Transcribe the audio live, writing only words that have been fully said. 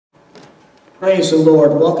Praise the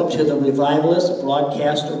Lord. Welcome to the Revivalist, a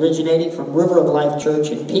broadcast originating from River of Life Church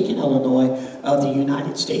in Pekin, Illinois of the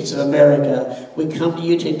United States of America. We come to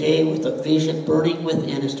you today with a vision burning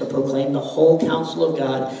within us to proclaim the whole counsel of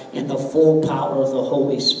God in the full power of the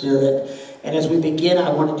Holy Spirit. And as we begin,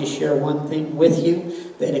 I wanted to share one thing with you,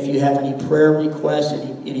 that if you have any prayer requests,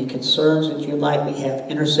 any concerns that you'd like, we have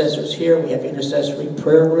intercessors here. We have intercessory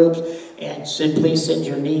prayer groups. And simply send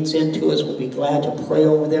your needs in to us. We'll be glad to pray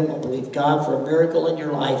over them. We'll believe God for a miracle in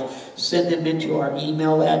your life. Send them into our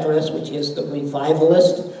email address, which is the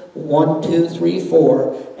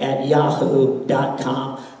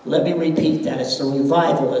revivalist1234@yahoo.com. Let me repeat that. It's the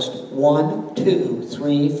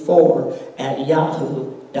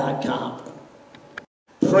revivalist1234@yahoo.com.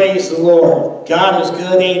 Praise the Lord. God is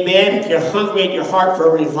good, amen. If you're hungry in your heart for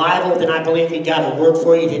a revival, then I believe we got a word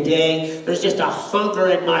for you today. There's just a hunger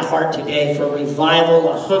in my heart today for revival,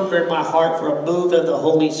 a hunger in my heart for a move of the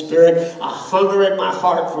Holy Spirit, a hunger in my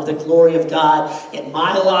heart for the glory of God in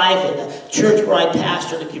my life, in the church where I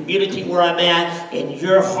pastor, the community where I'm at, in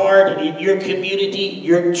your heart and in your community,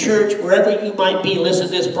 your church, wherever you might be. Listen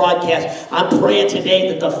to this broadcast. I'm praying today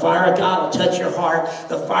that the fire of God will touch your heart,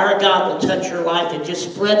 the fire of God will touch your life, and just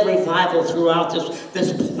spread revival throughout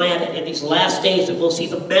this planet. In these last days, that we'll see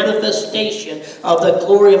the manifestation of the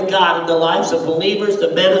glory of God in the lives of believers, the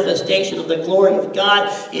manifestation of the glory of God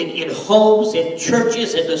in homes, in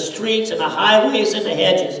churches, in the streets, in the highways, and the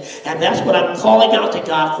hedges. And that's what I'm calling out to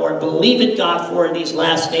God for and believing God for in these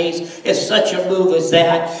last days, is such a move as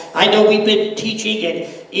that. I know we've been teaching in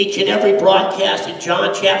each and every broadcast in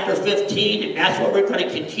John chapter 15, and that's what we're going to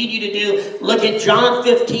continue to do. Look at John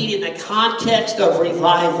 15 in the context of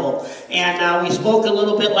revival. And we spoke a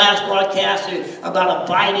little bit last broadcast about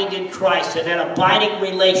abiding in Christ and that abiding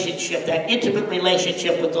relationship, that intimate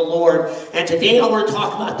relationship with the Lord. And today I want to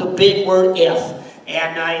talk about the big word if.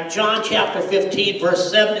 And in John chapter 15,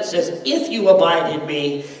 verse 7, it says, "If you abide in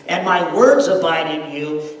me, and my words abide in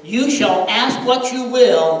you, you shall ask what you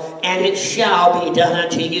will, and it shall be done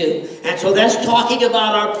unto you." And so that's talking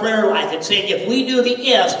about our prayer life and saying if we do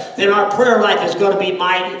the ifs, then our prayer life is going to be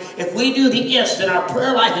mighty. If we do the ifs, then our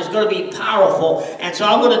prayer life is going to be powerful. And so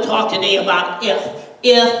I'm going to talk today about if.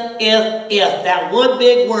 If. That one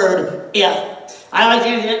big word, if. I like to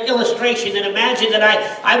use an illustration, and imagine that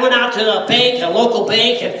I went out to a bank, a local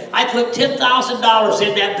bank, and I put $10,000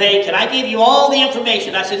 in that bank, and I gave you all the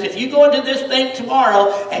information. I said, if you go into this bank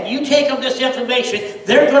tomorrow and you take them this information,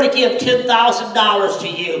 they're going to give $10,000 to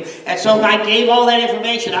you. And so I gave all that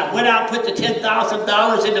information. I went out and put the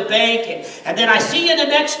 $10,000 in the bank, and then I see you the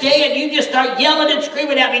next day, and you just start yelling and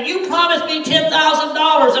screaming at me, "You promised me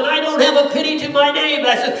 $10,000, and I don't have a penny to my name." And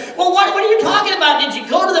I said, "Well, what are you talking about? Did you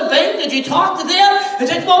go to the bank? Did you talk to them?" And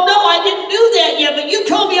said, "Well, no, I didn't do that yet, but you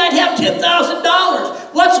told me I'd have $10,000.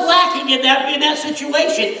 What's lacking in that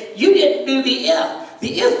situation?" You didn't do the if.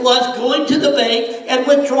 The if was going to the bank and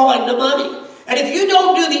withdrawing the money. And if you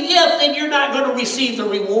don't do the if, then you're not going to receive the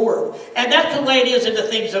reward. And that's the way it is in the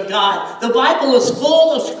things of God. The Bible is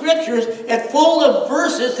full of scriptures and full of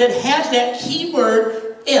verses that has that key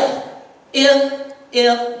word, if. If.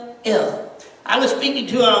 I was speaking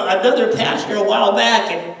to another pastor a while back,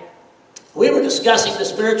 and we were discussing the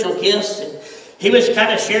spiritual gifts, and he was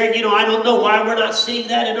kind of sharing, I don't know why we're not seeing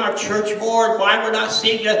that in our church more, and why we're not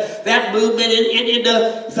seeing that movement in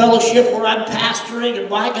the fellowship where I'm pastoring, and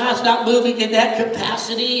why God's not moving in that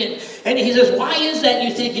capacity. And he says, "Why is that,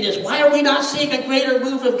 you think it is? Why are we not seeing a greater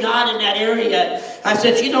move of God in that area?" I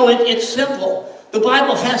said, it's simple. The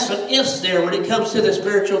Bible has some ifs there when it comes to the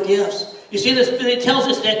spiritual gifts. You see, it tells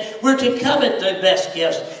us that we're to covet the best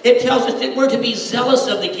gifts. It tells us that we're to be zealous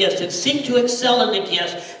of the gifts and seek to excel in the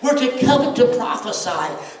gifts. We're to covet to prophesy.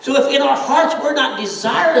 So if in our hearts we're not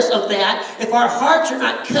desirous of that, if our hearts are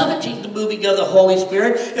not coveting the moving of the Holy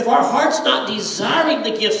Spirit, if our heart's not desiring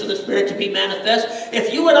the gifts of the Spirit to be manifest,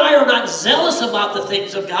 if you and I are not zealous about the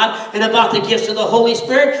things of God and about the gifts of the Holy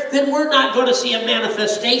Spirit, then we're not going to see a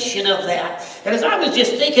manifestation of that. And as I was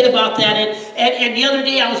just thinking about that, and the other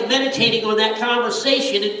day I was meditating on that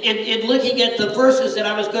conversation and looking at the verses that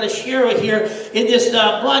I was going to share here in this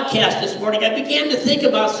broadcast this morning, I began to think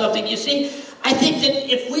about something. You see, I think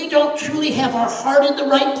that if we don't truly have our heart in the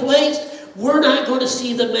right place, we're not going to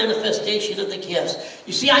see the manifestation of the gifts.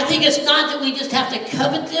 You see, I think it's not that we just have to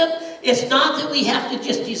covet them. It's not that we have to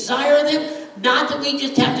just desire them. Not that we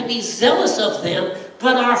just have to be zealous of them.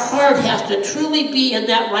 But our heart has to truly be in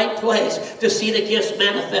that right place to see the gifts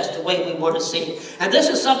manifest the way we want to see. And this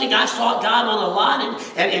is something I sought God on a lot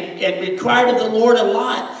and required of the Lord a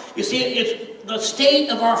lot. You see, it's the state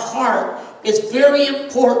of our heart is very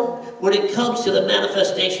important when it comes to the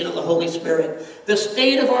manifestation of the Holy Spirit. The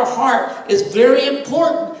state of our heart is very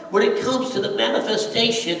important when it comes to the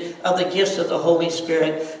manifestation of the gifts of the Holy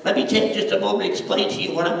Spirit. Let me take just a moment to explain to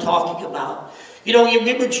you what I'm talking about. You know, you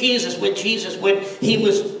remember Jesus, when he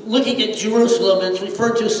was looking at Jerusalem, it's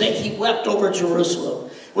referred to as saying he wept over Jerusalem.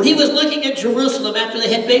 When he was looking at Jerusalem after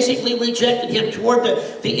they had basically rejected him toward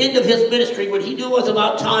the end of his ministry, when he knew it was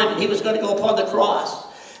about time and he was going to go upon the cross.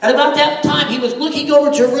 And about that time, he was looking over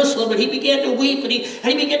Jerusalem and he began to weep and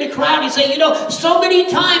he began to cry and he said, you know, so many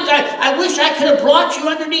times I wish I could have brought you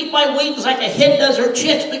underneath my wings like a hen does her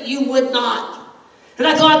chicks, but you would not. And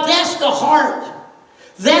I thought, that's the heart.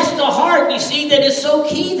 That's the heart, you see, that is so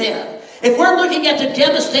key there. If we're looking at the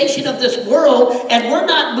devastation of this world and we're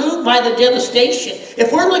not moved by the devastation,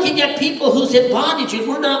 if we're looking at people who's in bondage and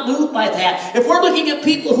we're not moved by that, if we're looking at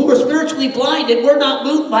people who are spiritually blind and we're not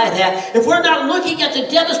moved by that, if we're not looking at the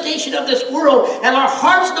devastation of this world and our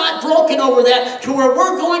heart's not broken over that to where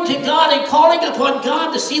we're going to God and calling upon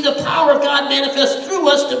God to see the power of God manifest through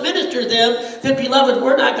us to minister them, then beloved,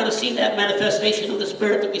 we're not going to see that manifestation of the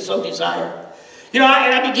Spirit that we so desire. You know,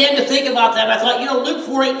 and I began to think about that. I thought, you know, Luke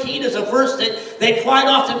 4:18 is a verse that quite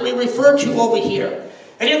often we refer to over here.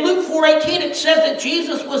 And in Luke 4:18 it says that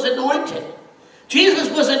Jesus was anointed. Jesus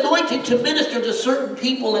was anointed to minister to certain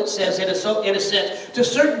people, it says, in a sense, to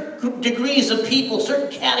certain degrees of people,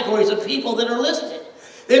 certain categories of people that are listed.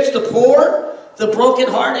 It's the poor, the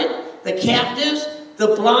brokenhearted, the captives, the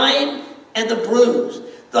blind, and the bruised.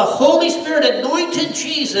 The Holy Spirit anointed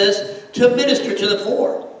Jesus to minister to the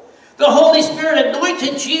poor. The Holy Spirit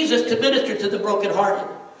anointed Jesus to minister to the brokenhearted.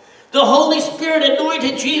 The Holy Spirit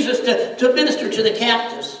anointed Jesus to minister to the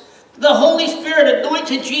captives. The Holy Spirit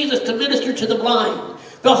anointed Jesus to minister to the blind.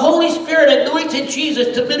 The Holy Spirit anointed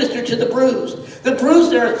Jesus to minister to the bruised. The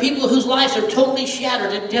bruised are people whose lives are totally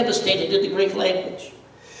shattered and devastated in the Greek language.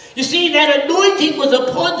 You see, that anointing was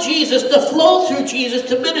upon Jesus to flow through Jesus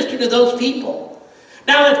to minister to those people.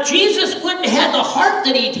 Now, if Jesus wouldn't have the heart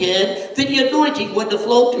that he did, then the anointing wouldn't have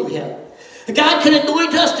flowed through him. God can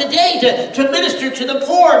anoint us today to minister to the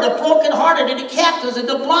poor, the brokenhearted, and the captives, and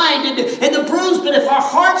the blind, and the bruised. But if our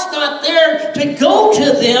heart's not there to go to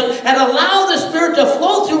them and allow the Spirit to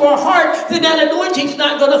flow through our heart, then that anointing's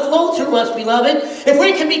not going to flow through us, beloved. If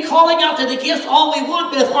we can be calling out to the gifts all we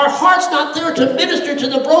want, but if our heart's not there to minister to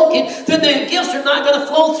the broken, then the gifts are not going to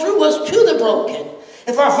flow through us to the broken.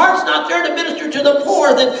 If our heart's not there to minister to the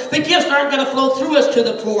poor, then the gifts aren't going to flow through us to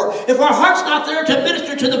the poor. If our heart's not there to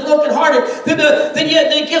minister to the brokenhearted, then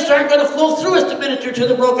the gifts aren't going to flow through us to minister to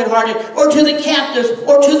the brokenhearted, or to the captives,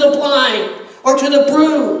 or to the blind, or to the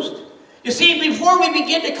bruised. You see, before we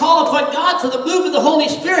begin to call upon God for the move of the Holy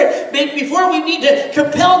Spirit, before we need to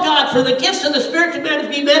compel God for the gifts of the Spirit to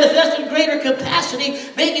be manifested in greater capacity,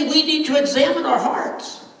 maybe we need to examine our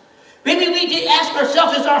hearts. Maybe we need to ask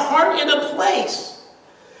ourselves, is our heart in a place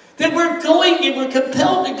that we're going and we're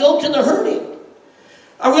compelled to go to the hurting?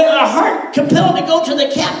 Are our heart compelled to go to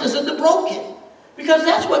the captives and the broken? Because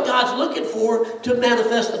that's what God's looking for to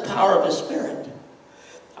manifest the power of His Spirit.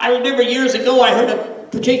 I remember years ago I heard a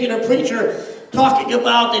particular preacher talking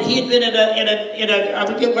about that he had been in a I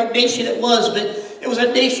forget what nation it was, but it was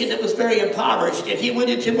a nation that was very impoverished. And he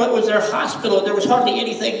went into what was their hospital, and there was hardly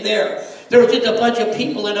anything there. There was just a bunch of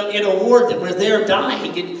people in a ward that were there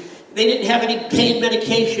dying, and they didn't have any pain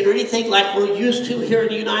medication or anything like we're used to here in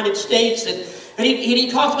the United States. And he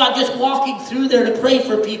talked about just walking through there to pray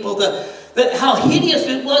for people, how hideous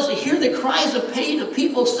it was to hear the cries of pain of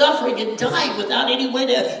people suffering and dying without any way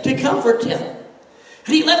to comfort them.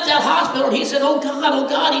 And he left that hospital and he said, oh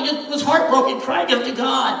God, he just was heartbroken, crying out to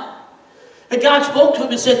God. And God spoke to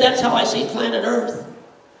him and said, that's how I see planet Earth.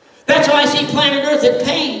 That's how I see planet Earth in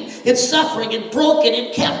pain, in suffering, in broken,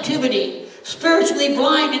 in captivity, spiritually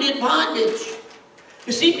blind and in bondage.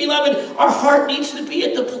 You see, beloved, our heart needs to be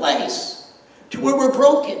at the place to where we're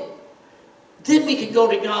broken. Then we can go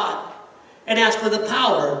to God and ask for the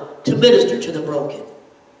power to minister to the broken.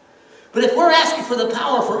 But if we're asking for the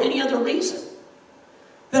power for any other reason,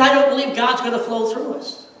 then I don't believe God's going to flow through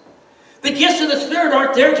us. The gifts of the Spirit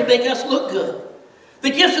aren't there to make us look good. The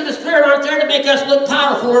gifts of the Spirit aren't there to make us look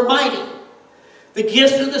powerful or mighty. The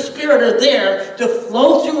gifts of the Spirit are there to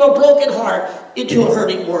flow through a broken heart into a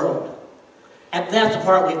hurting world. And that's the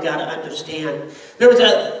part we've got to understand. There was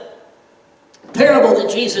a parable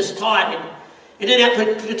that Jesus taught, and in that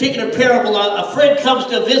particular parable, a friend comes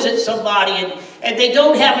to visit somebody, and they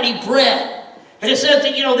don't have any bread. And it says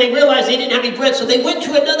that, they realized they didn't have any bread, so they went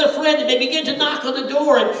to another friend, and they began to knock on the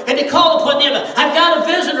door, and they call upon them. I've got a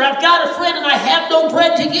visitor, I've got a friend, and I have no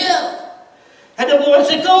bread to give. And the Lord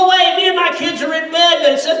said, go away, me and my kids are in bed.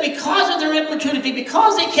 But it says, because of their importunity,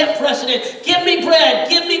 because they kept pressing it, give me bread,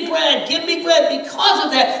 give me bread, give me bread. Because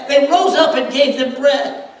of that, they rose up and gave them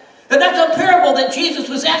bread. And that's a parable that Jesus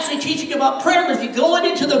was actually teaching about prayer. And if you go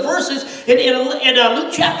into the verses in Luke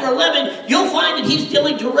chapter 11, you'll find that he's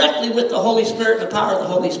dealing directly with the Holy Spirit, the power of the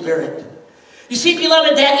Holy Spirit. You see,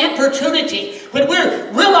 beloved, that importunity, when we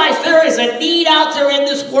realize there is a need out there in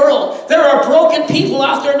this world, there are broken people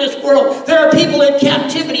out there in this world, there are people in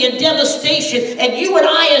captivity and devastation, and you and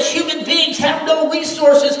I as human beings have no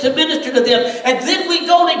resources to minister to them, and then we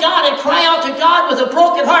go to God and cry out to God with a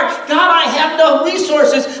broken heart, God, I have no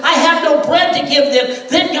resources, I have no bread to give them.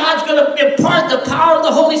 Then God's going to impart the power of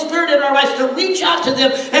the Holy Spirit in our lives to reach out to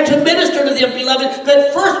them and to minister to them, beloved.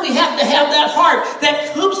 But first we have to have that heart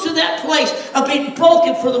that comes to that place of being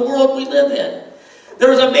broken for the world we live in.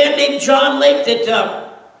 There was a man named John Lake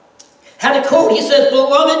that had a quote. He says,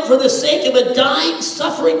 beloved, for the sake of a dying,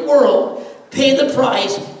 suffering world, pay the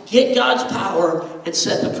price, get God's power, and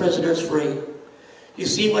set the prisoners free. You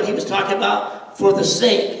see what he was talking about? For the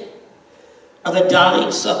sake of a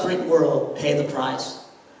dying, suffering world, pay the price.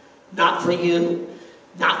 Not for you,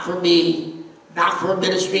 not for me, not for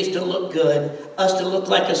ministries to look good, us to look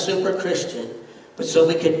like a super Christian, but so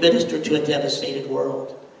we can minister to a devastated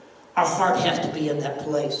world. Our heart has to be in that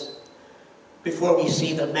place before we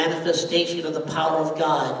see the manifestation of the power of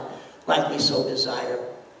God like we so desire.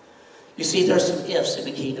 You see, there's some ifs in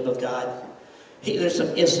the kingdom of God. There's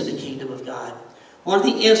some ifs in the kingdom of God. One of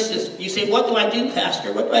the ifs is, you say, what do I do,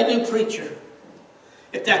 pastor? What do I do, preacher?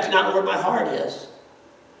 If that's not where my heart is.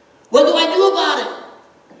 What do I do about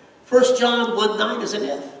it? 1 John 1:9 is an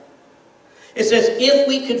if. It says, if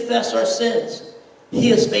we confess our sins, he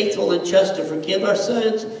is faithful and just to forgive our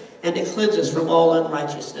sins and to cleanse us from all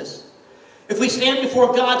unrighteousness. If we stand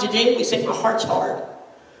before God today and we say, my heart's hard.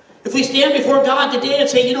 If we stand before God today and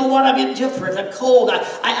say, you know what, I'm indifferent, I'm cold,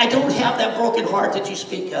 I don't have that broken heart that you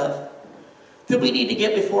speak of, then we need to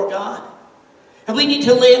get before God. And we need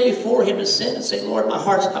to lay it before him and sit and say, Lord, my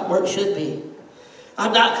heart's not where it should be.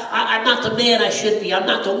 I'm not the man I should be. I'm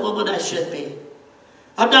not the woman I should be.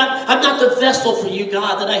 I'm not the vessel for you,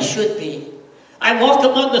 God, that I should be. I walk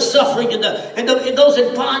among the suffering and those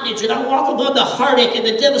in bondage, and I walk among the heartache and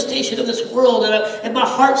the devastation of this world, and my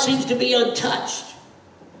heart seems to be untouched.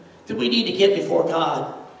 Then we need to get before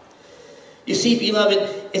God. You see,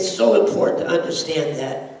 beloved, it's so important to understand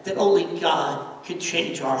that only God can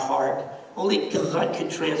change our heart. Only God can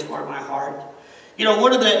transform our heart. You know,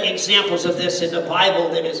 one of the examples of this in the Bible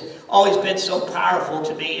that has always been so powerful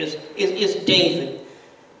to me is David.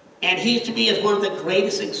 And he, to me, is one of the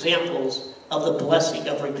greatest examples of the blessing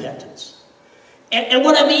of repentance. And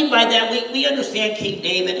what I mean by that, we understand King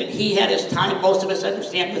David, and he had his time, most of us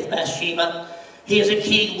understand, with Bathsheba. He as a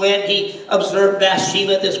king when he observed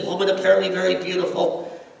Bathsheba, this woman apparently very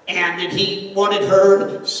beautiful, and then he wanted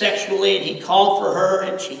her sexually, and he called for her,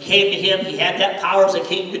 and she came to him. He had that power as a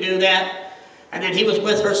king to do that. And then he was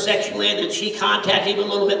with her sexually, and then she contacted him a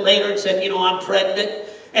little bit later and said, you know, I'm pregnant.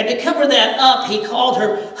 And to cover that up, he called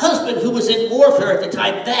her husband, who was in warfare at the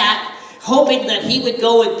time, back, hoping that he would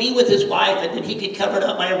go and be with his wife, and then he could cover it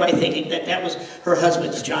up by everybody thinking that that was her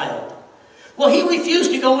husband's child. Well, he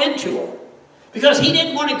refused to go into her because he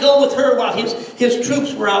didn't want to go with her while his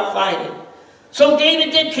troops were out fighting. So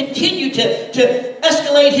David did continue to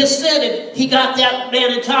escalate his sin, and he got that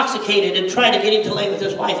man intoxicated and tried to get him to lay with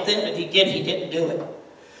his wife then, and he didn't do it.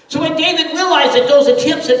 So when David realized that those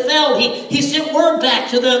attempts had failed, he sent word back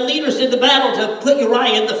to the leaders in the battle to put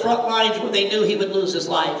Uriah in the front lines where they knew he would lose his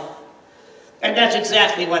life. And that's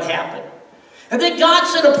exactly what happened. And then God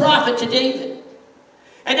sent a prophet to David.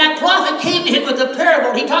 And that prophet came to him with a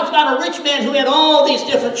parable. He talked about a rich man who had all these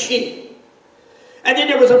different sheep. And then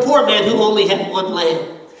there was a poor man who only had one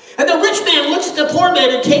lamb. And the rich man looks at the poor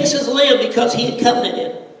man and takes his lamb because he had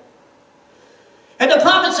covenanted. And the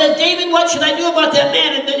prophet said, David, what should I do about that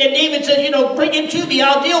man? And David said, you know, bring him to me,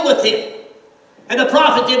 I'll deal with him. And the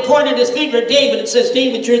prophet then pointed his finger at David and says,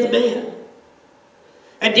 David, you're the man.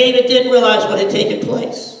 And David didn't realize what had taken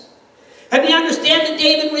place. And we understand that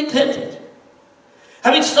David repented.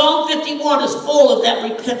 I mean, Psalm 51 is full of that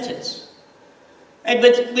repentance.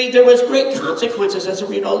 But there was great consequences as a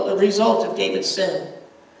result of David's sin.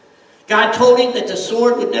 God told him that the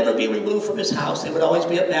sword would never be removed from his house. There would always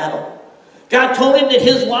be a battle. God told him that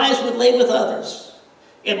his wives would lay with others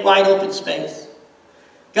in wide open space.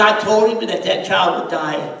 God told him that child would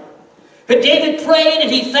die. But David prayed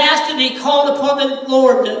and he fasted and he called upon the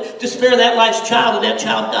Lord to spare that life's child, and that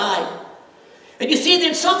child died. And you see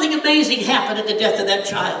that something amazing happened at the death of that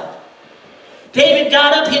child. David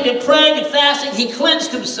got up, he had been praying and fasting, he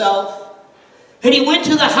cleansed himself. And he went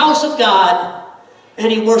to the house of God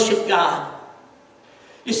and he worshiped God.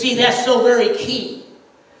 You see, that's so very key.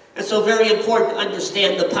 It's so very important to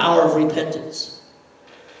understand the power of repentance.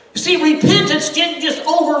 You see, repentance didn't just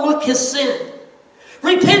overlook his sin.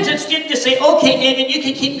 Repentance didn't just say, okay, David, you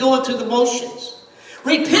can keep going through the motions.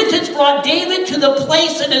 Repentance brought David to the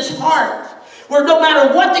place in his heart where no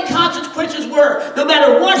matter what the consequences were, no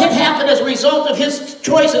matter what had happened as a result of his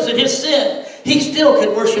choices and his sin, he still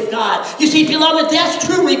could worship God. You see, beloved, that's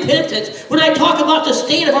true repentance. When I talk about the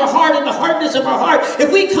state of our heart and the hardness of our heart,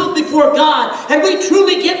 if we come before God and we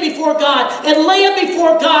truly get before God and lay it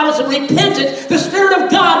before God as a repentance, the Spirit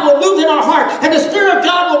of God will move in our heart and the Spirit of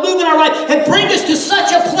God will move in our life and bring us to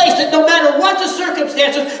such a place that no matter what the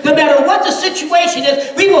circumstances, no matter what the situation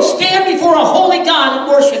is, we will stand before a holy God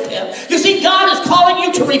and worship Him. You see, God is calling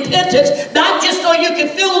you to repentance, not just so you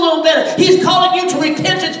can feel a little better. He's calling you to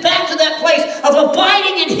repentance, back to that place of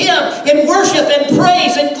abiding in Him, in worship and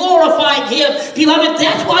praise and glorifying Him. Beloved,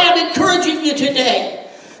 that's why I'm encouraging you today.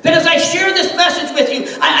 That as I share this message with you,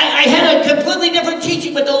 I had a completely different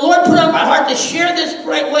teaching, but the Lord put on my heart to share this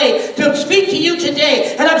right way, to speak to you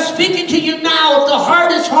today. And I'm speaking to you now. If the heart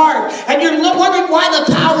is hard, and you're wondering why the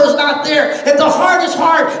power is not there, if the heart is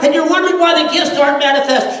hard, and you're wondering why the gifts aren't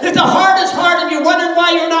manifest, if the heart is hard, and you're wondering why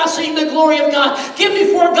you're not seeing the glory of God, give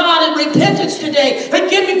before God in repentance today, and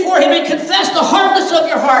give before Him and confess the hardness of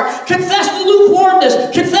your heart, confess the lukewarmness,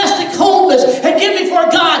 confess the coldness, and give before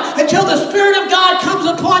God until the Spirit of God comes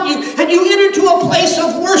upon you and you enter into a place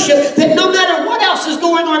of worship that no matter what else is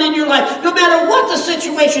going on in your life, no matter what the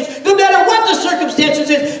situations, no matter what the circumstances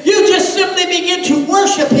is, you just simply begin to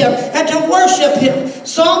worship Him and to worship Him.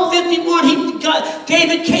 Psalm 51,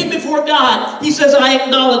 David came before God. He says, I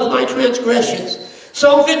acknowledge my transgressions.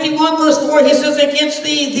 Psalm 51 verse 4, he says, against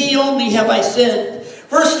thee only have I sinned.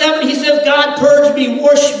 Verse 7, he says, God purge me,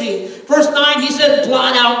 wash me. Verse 9, he says,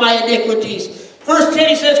 blot out my iniquities. Verse 10,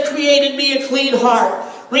 he says, create in me a clean heart.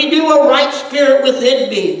 Renew a right spirit within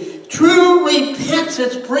me. True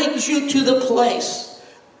repentance brings you to the place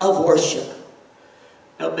of worship,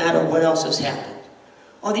 no matter what else has happened.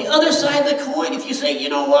 On the other side of the coin, if you say, you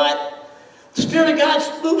know what? The Spirit of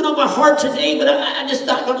God's moving on my heart today, but I'm just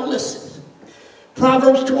not going to listen.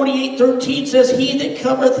 Proverbs 28:13 says, he that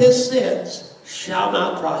covereth his sins shall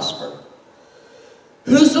not prosper.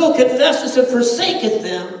 Whoso confesseth and forsaketh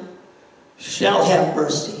them shall have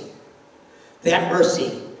mercy. That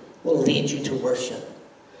mercy will lead you to worship.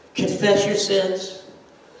 Confess your sins,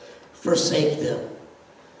 forsake them,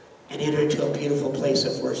 and enter into a beautiful place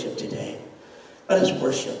of worship today. Let us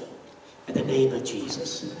worship in the name of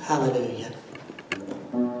Jesus. Hallelujah.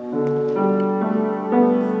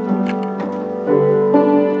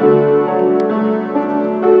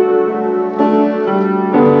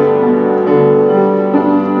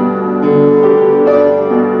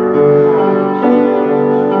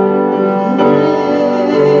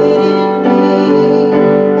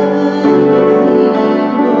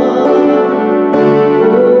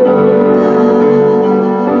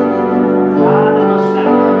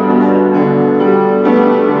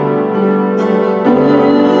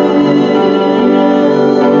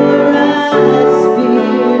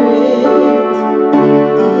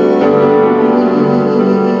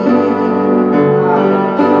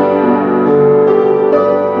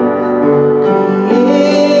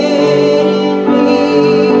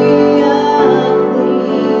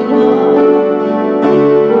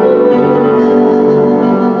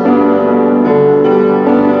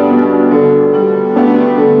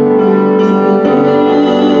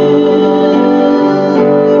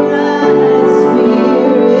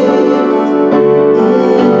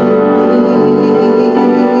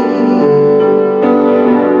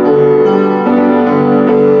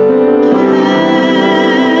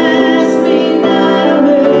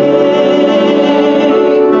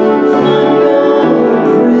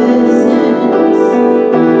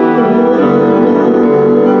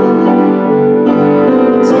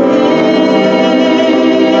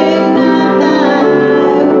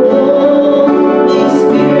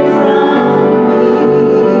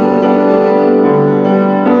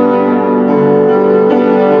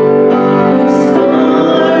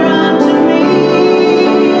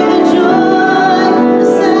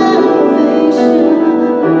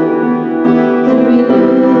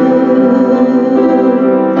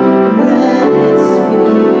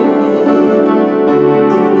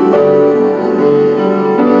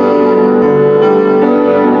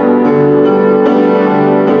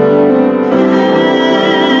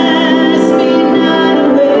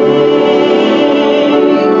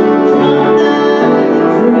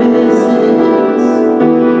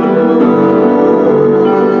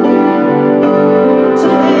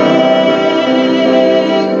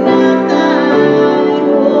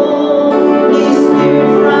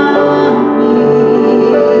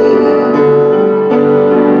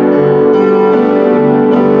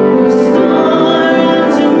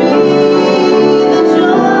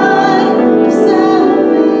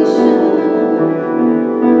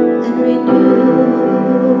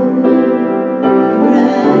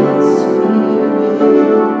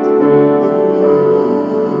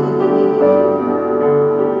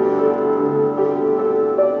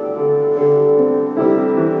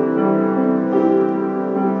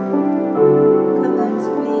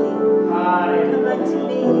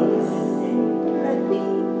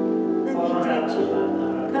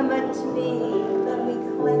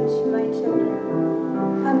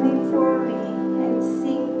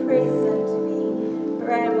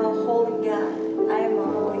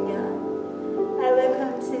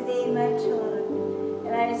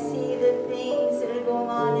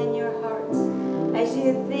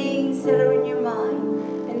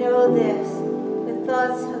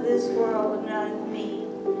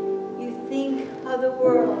 of the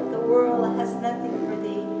world. The world has nothing for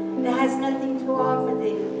thee. It has nothing to offer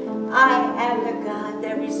thee. I am the God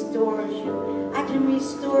that restores you. I can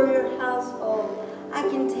restore your household. I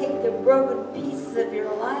can take the broken pieces of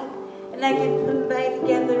your life and I can put them back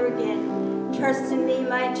together again. Trust in me,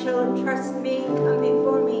 my children. Trust in me. Come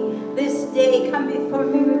before me this day. Come before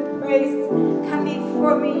me with praises. Come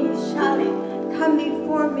before me shouting. Come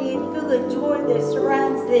before me and feel the joy that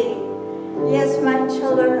surrounds thee. Yes, my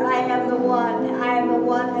children, I am the one. I am the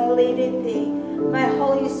one that leadeth thee. My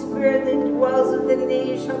Holy Spirit that dwells within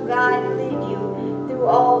thee shall guide and lead you through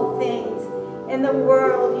all things. In the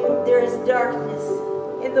world, there is darkness.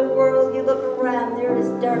 In the world, you look around, there is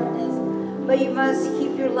darkness. But you must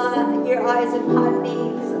keep your eyes upon me,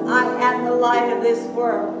 because I am the light of this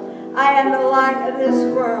world. I am the light of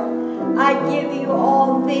this world. I give you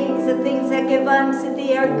all things. The things I give unto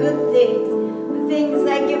thee are good things. The things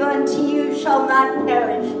I give unto you shall not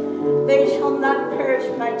perish. They shall not perish,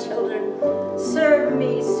 my children. Serve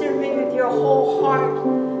me with your whole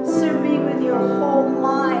heart. Serve me with your whole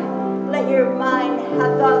mind. Let your mind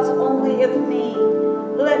have thoughts only of me.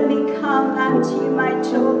 Let me come unto you, my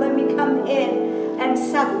children. Let me come in and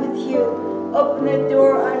sup with you. Open the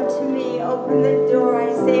door unto me. Open the door,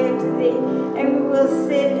 I say unto thee, and we will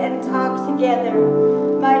sit and talk together.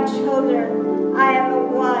 My children, I am the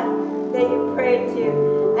one that you pray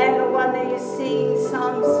to. I am the one that you sing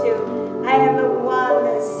songs to. I am the one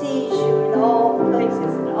that sees you in all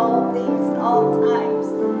places, in all things, in all times.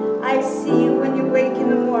 I see you when you wake in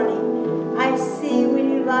the morning. I see you when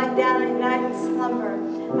you lie down at night and slumber.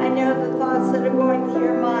 I know the thoughts that are going through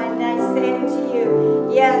your mind, and I say unto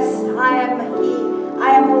you, yes, I am He.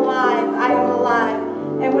 I am alive. I am alive.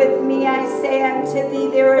 And with me I say unto thee,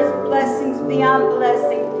 there is blessings beyond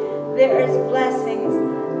blessings. There is blessings.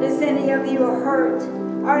 Does any of you hurt?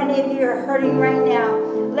 Are any of you hurting right now?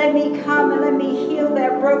 Let me come and let me heal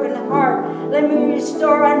that broken heart. Let me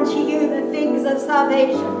restore unto you the things of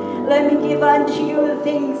salvation. Let me give unto you the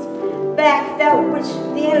things back that which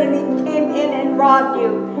the enemy came in and robbed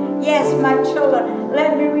you. Yes, my children,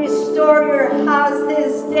 let me restore your house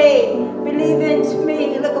this day. Believe into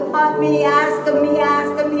me, look upon me, ask of me,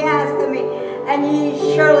 ask of me, ask of me, and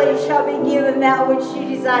ye surely shall be given that which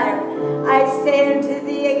you desire. I say unto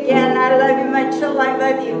thee again, I love you, my children, I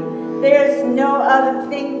love you. There is no other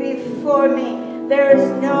thing before me. There is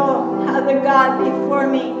no other God before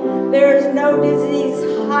me. There is no disease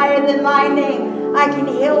higher than my name. I can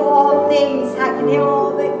heal all things. I can heal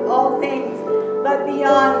all things. But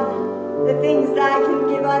beyond the things that I can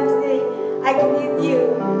give unto thee, I can give you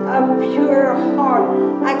a pure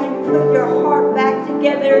heart. I can put your heart back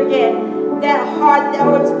together again. That heart that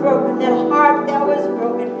was broken, that heart that was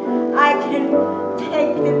broken, I can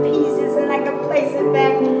take the pieces and I can place it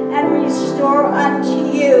back and restore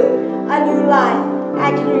unto you a new life.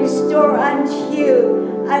 I can restore unto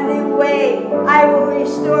you a new way. I will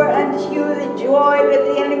restore unto you the joy that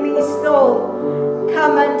the enemy stole.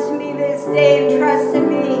 Come unto me this day and trust in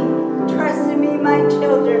me. Trust in me, my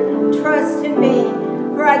children. Trust in me.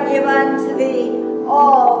 For I give unto thee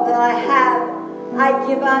all that I have. I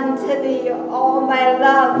give unto thee all my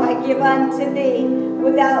love. I give unto thee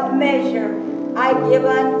without measure. I give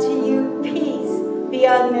unto you peace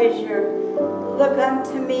beyond measure. Look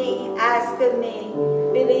unto me, ask of me,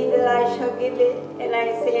 believe that I shall give it, and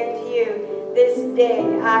I say unto you, this day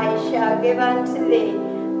I shall give unto thee,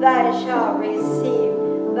 thou shalt receive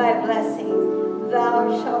thy blessings,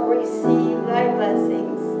 thou shalt receive thy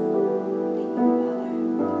blessings.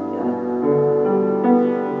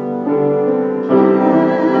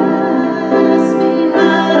 Spirit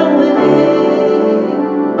from me.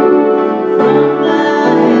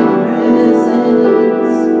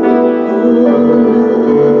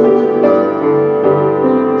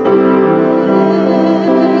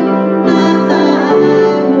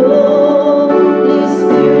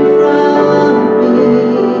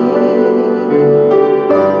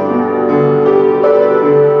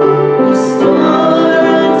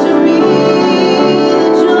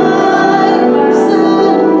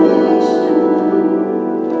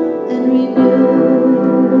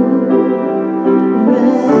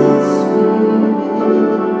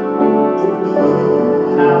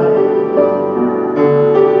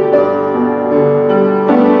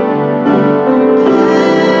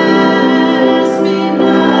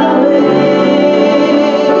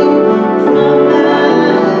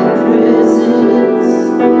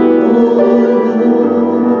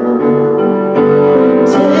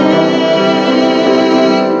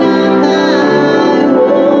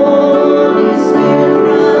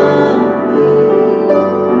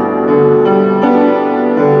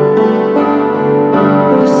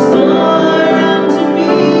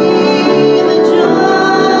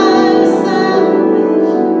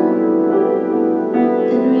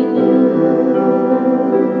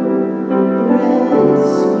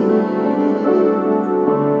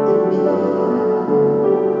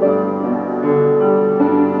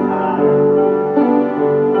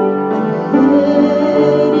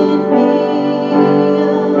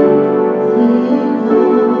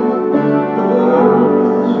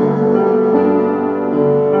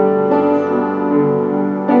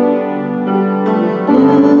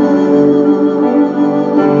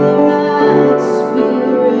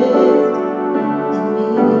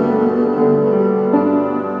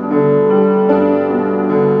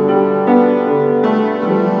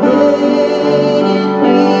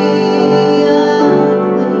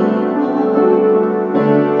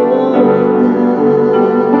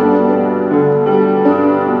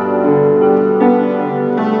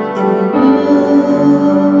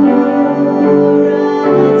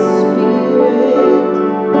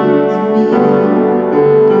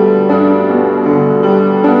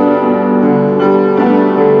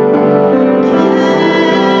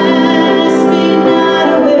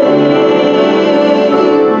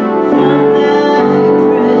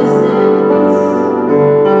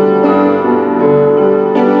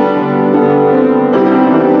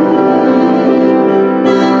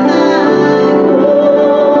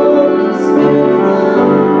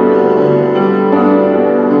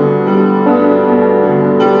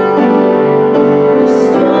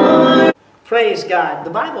 Praise God. The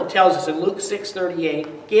Bible tells us in Luke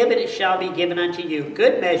 6:38, give and it shall be given unto you.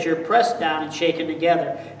 Good measure, pressed down and shaken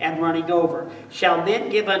together and running over. Shall men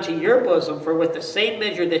give unto your bosom, for with the same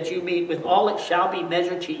measure that you meet with all it shall be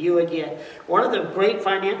measured to you again. One of the great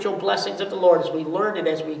financial blessings of the Lord is we learn that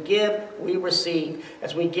as we give, we receive.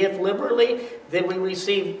 As we give liberally, then we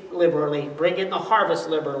receive liberally. Bring in the harvest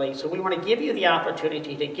liberally. So we want to give you the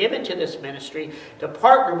opportunity to give into this ministry, to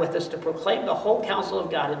partner with us, to proclaim the whole counsel of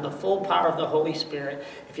God in the full power of the Holy Spirit.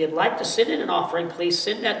 If you'd like to send in an offering, please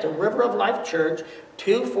send that to River of Life Church,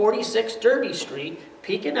 246 Derby Street,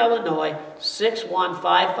 Pekin, Illinois,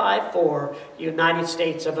 61554, United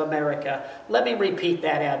States of America. Let me repeat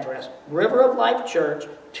that address. River of Life Church,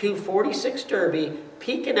 246 Derby,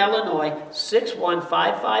 Pekin, Illinois,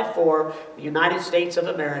 61554, United States of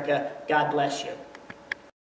America. God bless you.